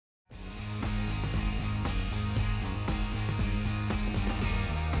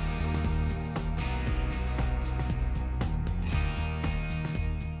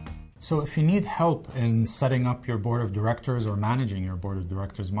So if you need help in setting up your board of directors or managing your board of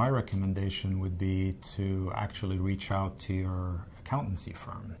directors, my recommendation would be to actually reach out to your accountancy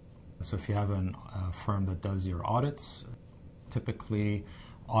firm. So if you have a firm that does your audits, typically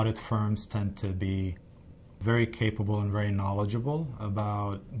audit firms tend to be very capable and very knowledgeable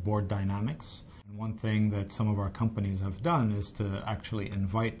about board dynamics. And one thing that some of our companies have done is to actually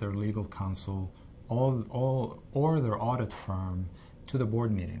invite their legal counsel or their audit firm to the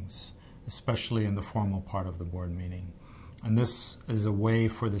board meetings, especially in the formal part of the board meeting. And this is a way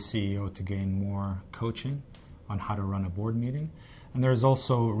for the CEO to gain more coaching on how to run a board meeting. And there's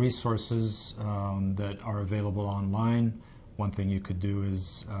also resources that are available online. One thing you could do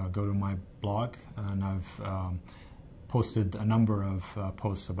is go to my blog, and I've posted a number of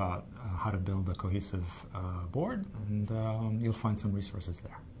posts about how to build a cohesive board, and you'll find some resources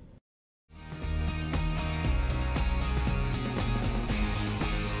there.